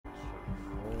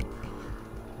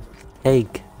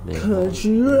Take me.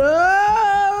 Country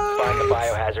road. Find the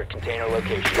biohazard container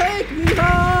location. Take me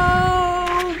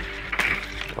home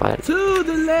What? to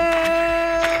the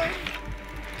land.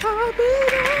 I've been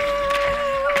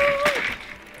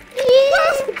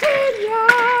West Virginia.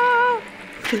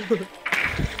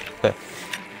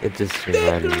 It just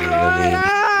reminded me of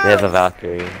they have a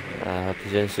Valkyrie.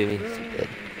 Position shooting.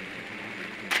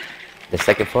 The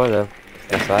second floor though.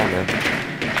 That's all I know.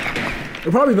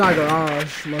 They're probably by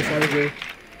garage, most likely.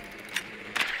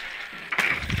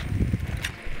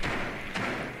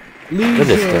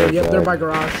 Legion. Yep, they're by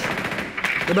garage.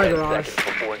 They're by garage.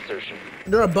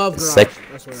 They're above garage.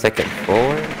 Second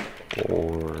floor?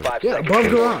 Or... Yeah, above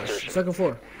garage. Second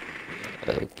floor.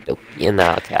 Yeah,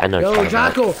 no, okay, I know. Yo,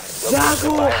 Jackal!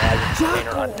 Jackal!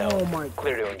 Jackal! Oh my.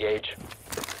 Clear to engage.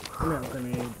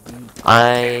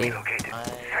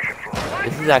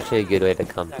 This is actually a good way to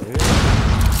come through.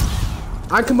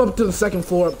 I come up to the second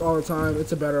floor all the time.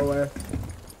 It's a better way.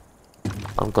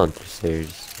 I'm going through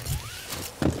stairs.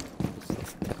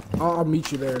 I'll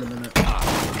meet you there in a minute.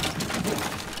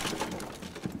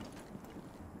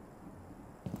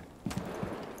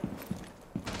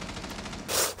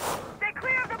 Stay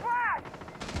clear of the blast!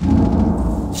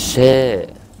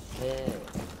 Shit.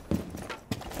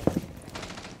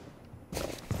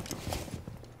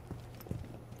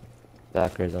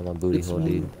 Backers on my booty hole,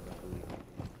 dude.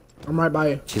 I'm right by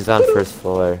you. She's on first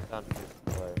floor.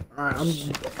 Alright,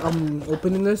 I'm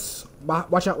opening this.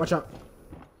 Watch out, watch out.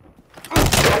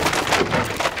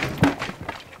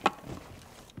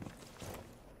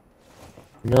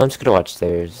 No, I'm just gonna watch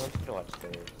stairs.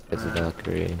 It's a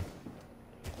Valkyrie.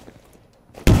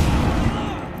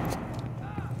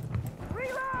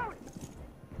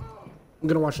 I'm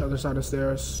gonna watch the other side of the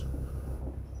stairs.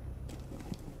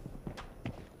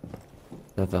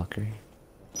 The Valkyrie.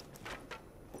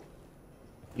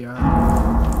 Yeah.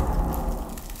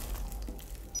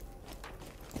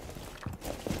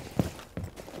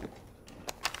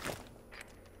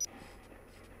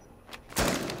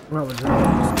 Well,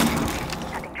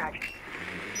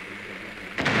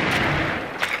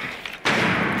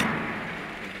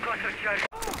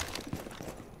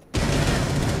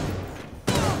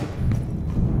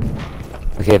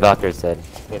 Okay, Valkyrie said.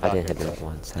 I didn't hit her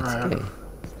once. That's Alright. okay.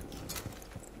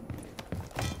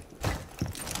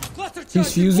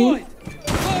 He's fusing. I'm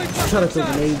trying to throw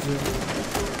grenades in.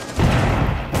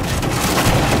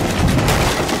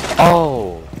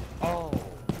 Oh!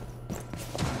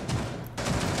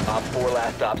 Op 4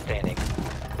 last stop standing.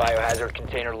 Biohazard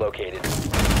container located.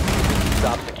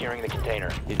 Stop securing the container.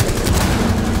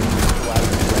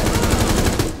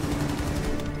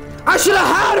 I should have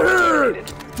had her!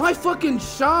 My fucking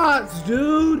shots,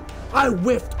 dude! I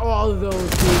whiffed all of those,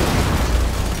 dude.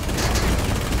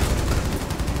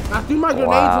 I threw my grenades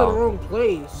in the wrong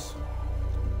place.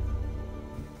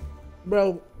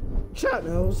 Bro, chat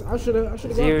knows. I should have got.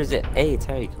 Zero's at 8.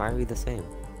 Tariq, why are we the same?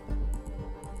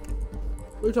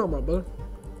 What are you talking about, brother?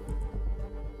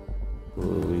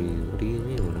 What do you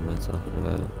mean? What am I talking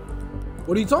about?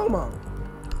 What are you talking about?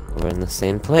 We're in the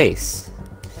same place.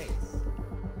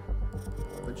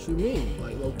 What you mean?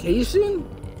 Like location?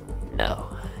 No.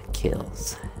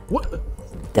 Kills. What?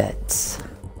 Deaths.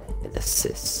 And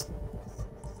assists.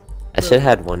 I should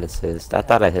have had one assist. I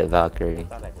thought I hit Valkyrie.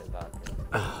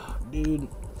 Dude.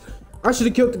 I should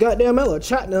have killed the goddamn Ella.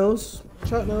 Chat knows.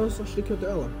 Chat knows. I should have killed the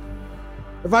Ella.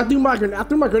 If I threw my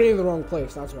grenade in the wrong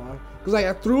place, that's why. Cause like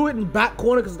I threw it in back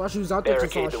corner because I thought she was out there to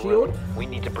saw a shield. We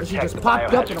need to And she protect just the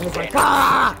popped up and I was like,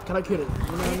 ah! Can I kill it? You know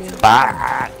what I mean?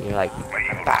 Bah! You're like,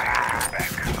 bah!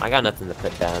 I got nothing to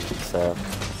put down, so.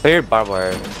 Put your barbed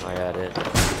wire while you're at it.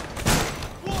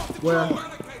 Where?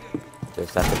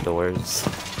 Just at the doors.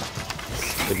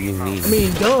 What do you mean? I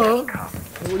mean, duh.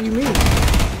 What do you mean?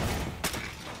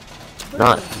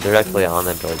 Not directly on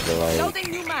the doors, but like.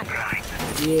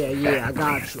 Yeah, I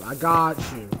got you. I got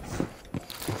you.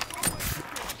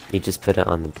 You just put it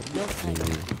on the door.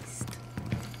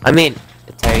 I mean,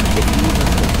 Terry, if you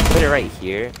put it right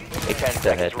here, it can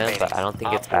still hit them, but I don't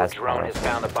think it's as drone has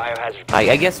found the biohazard.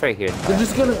 I guess right here. They're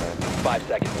just gonna. 5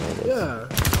 seconds. Yeah.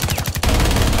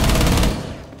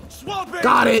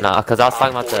 Got it. Nah, cause I was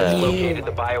talking about the. Located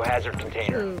the biohazard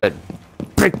container.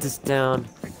 Break this down.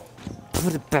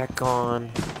 Put it back on.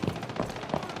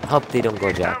 Hope they don't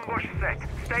go Jackal.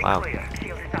 Wow.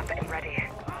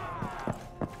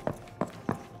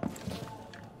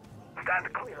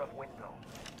 Stand clear of window.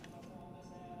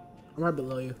 I'm right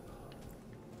below you.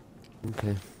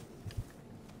 Okay.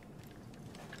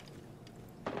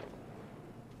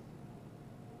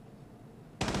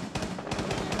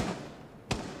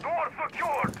 Door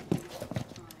secured.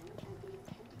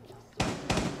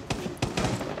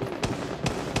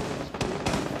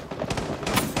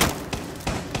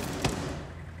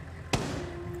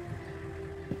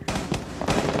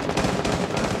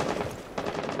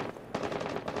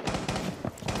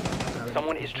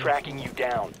 Someone is tracking you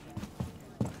down.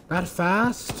 That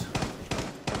fast?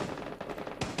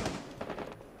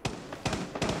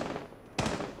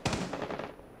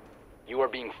 You are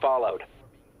being followed.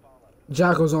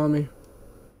 Jackal's on me.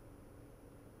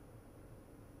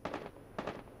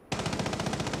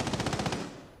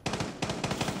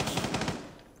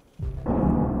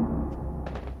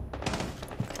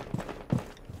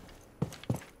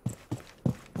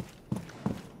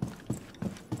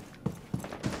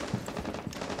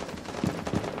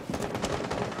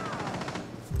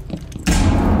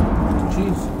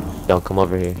 Jeez. Don't come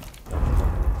over here.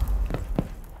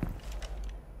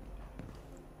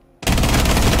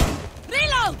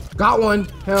 Got one.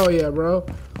 Hell yeah, bro.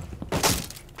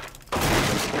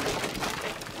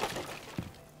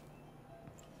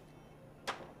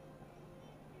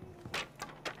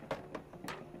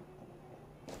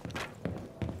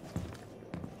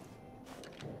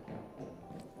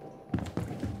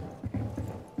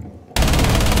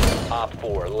 Op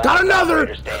 4. Last Got another.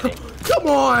 operator standing. Come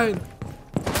on.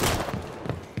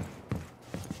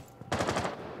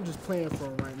 I'm just playing for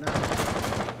him right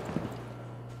now.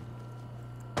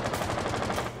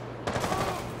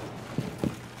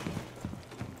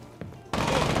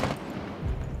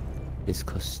 It's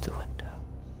close to the window.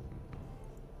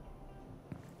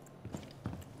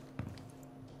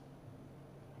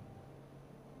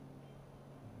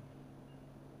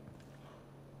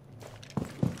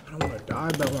 I don't want to die,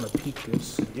 but I want to peek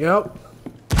this. Yep.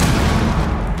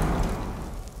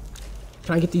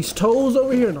 Can I get these toes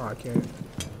over here? No, I can't.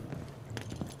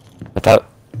 Watch out.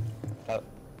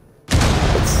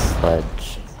 It's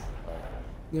Sledge.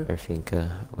 Yeah. Or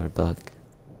Finka. Or Buck.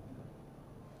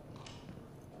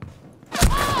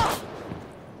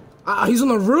 Ah, he's on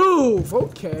the roof.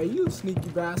 Okay, you sneaky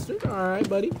bastard. All right,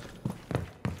 buddy.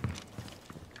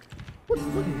 What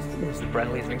is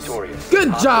Friendly is victorious.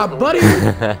 Good job, buddy.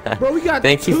 Bro, we got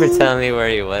Thank you two. for telling me where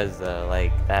he was, though.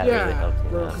 Like, that really Yeah, helped me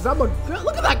bro, out. because I'm a good.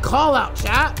 Look at that call out,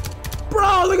 chat.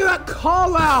 Bro, look at that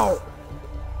call out.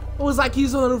 It was like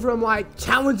he's on the roof. I'm like,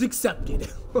 challenge accepted.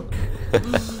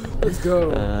 Let's go.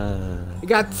 We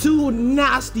got two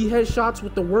nasty headshots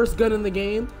with the worst gun in the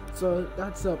game. So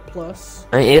that's a plus.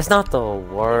 I mean, it's not the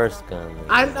worst gun.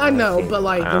 I know, but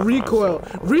like the recoil.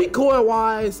 recoil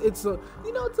wise, it's a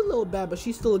it's a little bad, but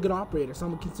she's still a good operator, so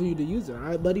I'm gonna continue to use it. All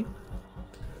right, buddy.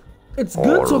 It's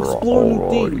good to explore new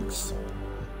things.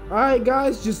 All right,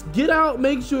 guys, just get out,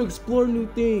 make sure you explore new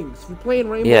things. If you're playing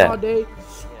Rainbow all day,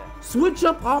 switch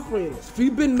up operators. If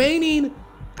you've been maining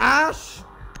Ash,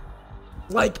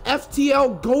 like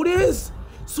FTL Goat is,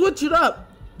 switch it up.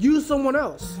 Use someone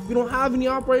else. If you don't have any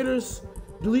operators,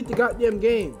 delete the goddamn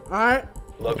game. Alright?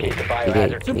 Locate the You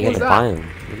biohazard Simple gotta as that. buy him.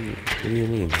 What do you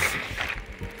mean?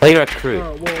 Play recruit.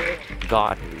 Well,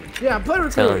 God. yeah, play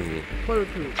Telling recruit. you. Play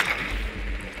recruit.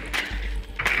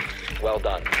 Well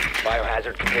done.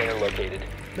 Biohazard container located.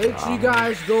 Make sure you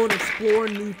guys go and explore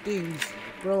new things.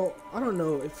 Bro, I don't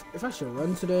know if I should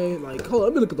run today. Like, hold on,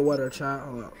 let me look at the weather, chat.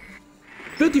 Hold up.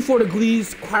 54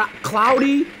 degrees,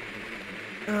 cloudy.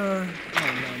 I don't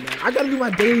know, man. I gotta do my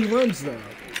daily runs though.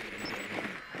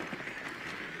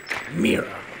 Mira.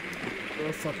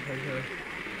 Oh, fuck her.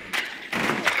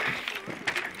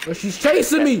 Oh, she's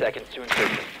chasing 10 me. seconds to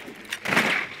insertion.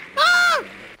 Ah!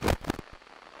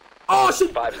 Oh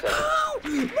shit. 5 seconds.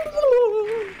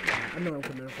 I know I'm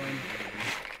coming from.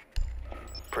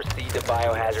 Proceed to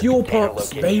biohazard Fuel container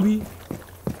pumps, location. baby.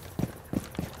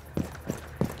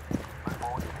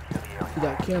 You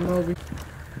got camera over.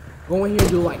 Go in here and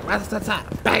do like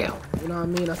rat-tat-tat, bam. You know what I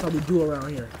mean? That's how we do around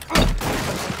here.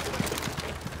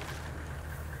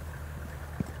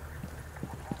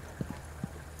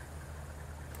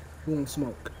 Boom,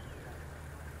 smoke.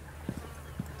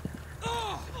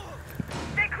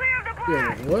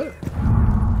 Yeah, what?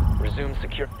 Resume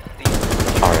secure.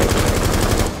 Alright.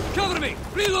 Cover me!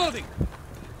 Reloading!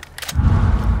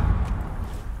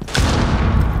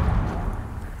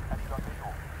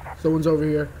 Someone's over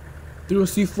here. Threw a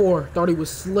C4. Thought he was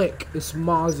slick. It's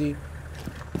Mozzie.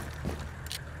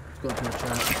 Let's go up in the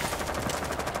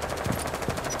chat.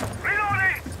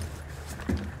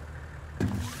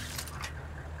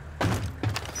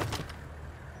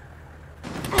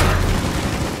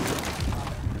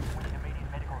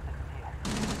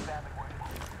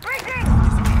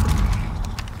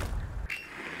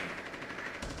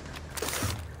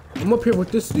 I'm up here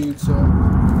with this dude, so.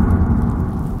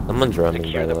 Someone's running, by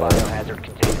Secure the the way. biohazard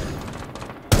container.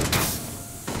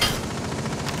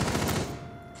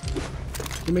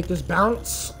 You make this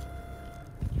bounce.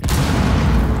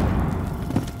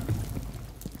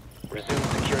 Resume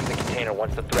securing the container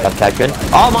once the threat Got is that gun?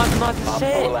 neutralized. Oh my Op 4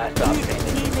 shit! last stop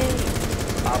standing.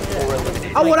 Op 4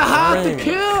 eliminated. I would have had the Run.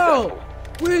 kill.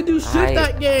 We didn't do shit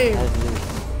that game.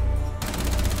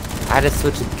 I had to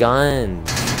switch guns.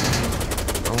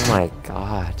 Oh my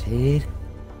god, dude.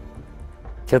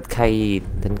 Killed Kaid,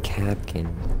 then Kapkan.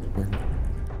 Then...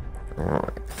 Oh my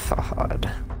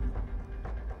god.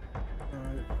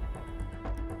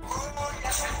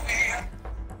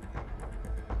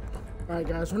 Alright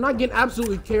guys, we're not getting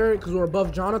absolutely carried because we're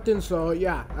above Jonathan, so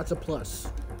yeah, that's a plus.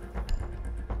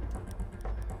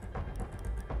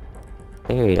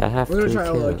 Dude, I have We're gonna 3 try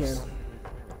Elo kills.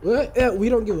 again. Yeah, we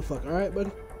don't give a fuck, alright,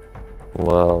 buddy?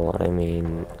 Well, I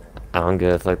mean, I don't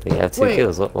give a fuck that you have 2 Wait.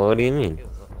 kills. What do you mean?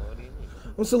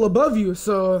 I'm still above you,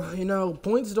 so, you know,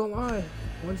 points don't lie.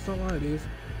 Points don't lie, dude.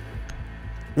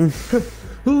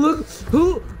 Look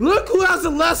who has the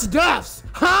less deaths,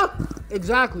 huh?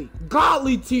 Exactly.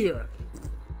 Godly tier.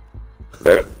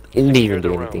 You didn't even Clear the do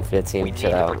room. anything for that team. We need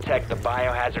Shut to out. protect the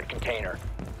biohazard container.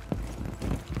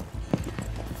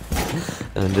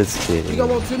 I'm just You kidding. got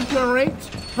one team tier ranked?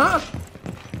 Huh?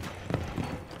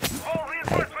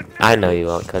 I know you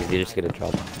won't, because you're just gonna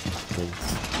drop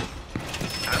points.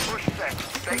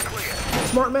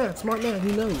 Smart man,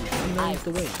 he knows. He knows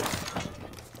the way.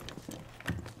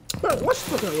 Bro, what's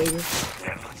the fuck up, Raven?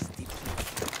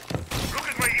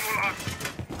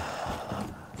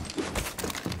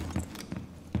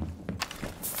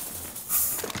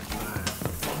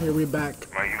 Here we back.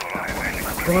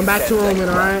 Going back to Roman,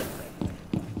 alright?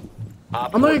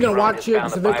 I'm not even gonna watch it,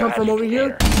 because if they come from over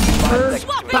here, first,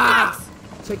 bah!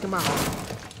 Take them out.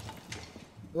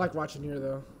 I like watching here,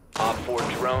 though. Op 4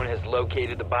 drone has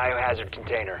located the biohazard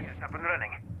container. Up and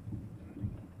running.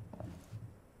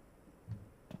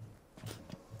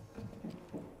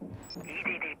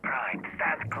 EDD primed.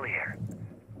 Stands clear.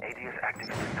 AD is active in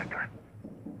the sector.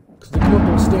 Because they come up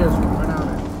those stairs, we can run out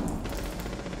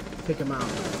and take them out.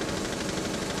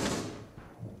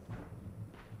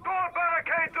 Door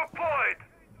barricade deployed.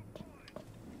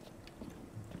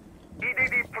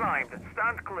 EDD primed.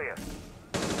 Stands clear.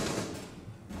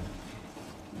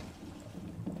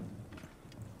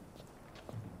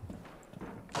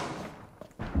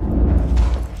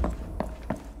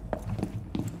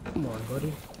 Come on,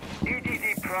 buddy.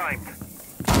 EDD primed.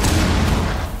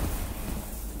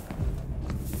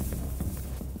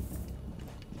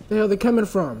 The hell they coming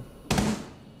from?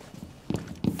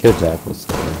 Kill Jackals.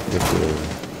 If you're...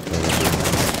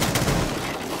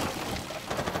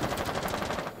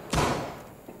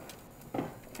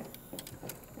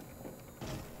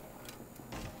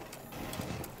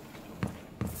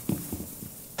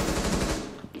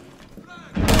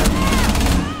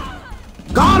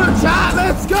 Got him, chat!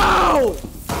 Let's go!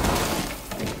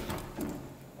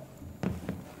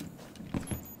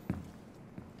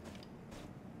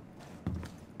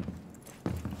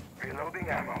 Reloading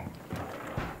ammo.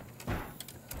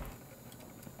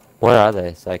 Where are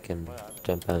they, so I can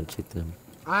jump out and shoot them?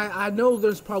 I know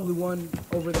there's probably one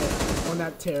over there on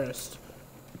that terrace.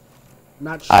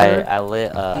 Not sure. I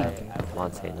lit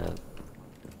Montana up.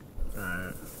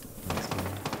 Alright.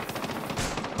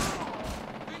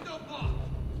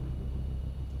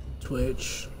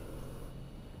 Twitch.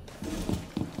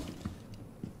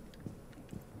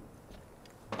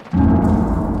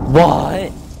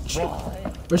 What?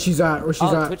 Where she's at? Where she's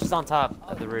Oh, at? Twitch is on top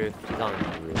of the roof. She's on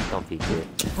the roof. Don't peek it.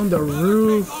 On the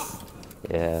roof.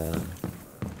 Yeah.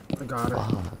 I got her.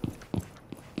 Fuck.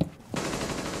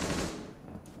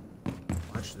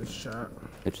 Watch this shot.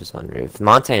 Twitch is on roof.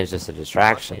 Montana is just a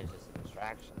distraction.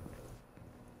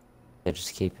 Yeah,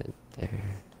 just keep it there.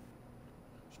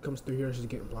 She comes through here, she's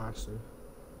getting blasted.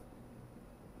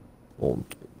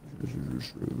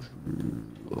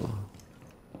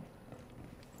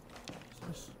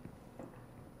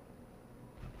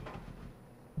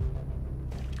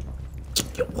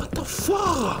 Yo, what the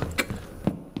fuck?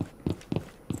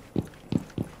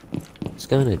 Just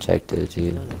go and eject it,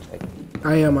 dude.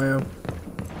 I am.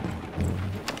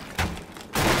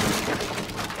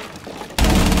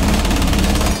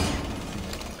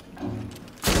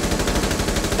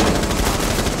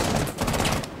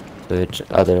 Twitch,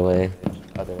 other way.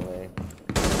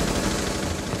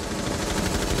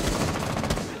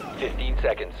 15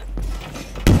 seconds.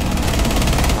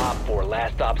 Op 4,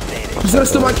 last stop standing. He's gonna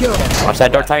steal my kill. Watch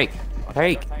that door, Tyreek.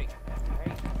 Tyreek.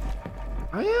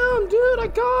 I am, dude. I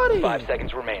got it. 5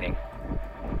 seconds remaining.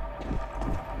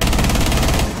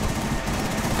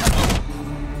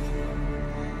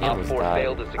 He Op almost 4 died.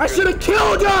 failed to secure I should have the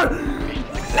killed her.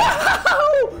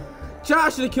 No! Chat, I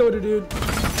should have killed her, dude.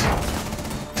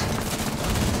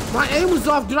 My aim was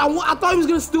off, dude. I thought he was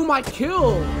gonna steal my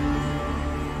kill.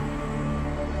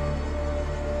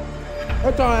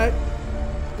 That's alright.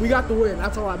 We got the win.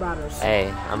 That's all that matters.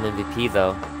 Hey, I'm MVP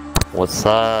though. What's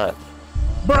up?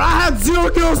 Bro, I had 0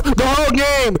 kills the whole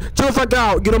game. Chill the fuck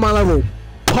out. Get on my level.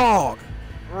 Pog.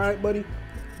 Alright, buddy.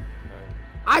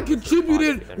 I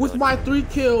contributed with my 3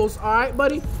 kills. Alright,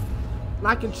 buddy? And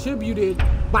I contributed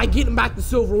by getting back to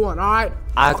silver 1. Alright?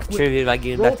 I contributed by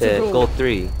getting back to gold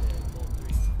 3.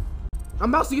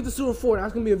 I'm about to get to silver 4.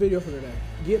 That's gonna be a video for today.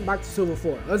 Getting back to silver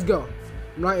 4. Let's go.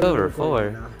 I'm not Silver 4?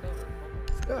 right now.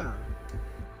 Yeah.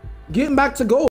 Getting back to gold.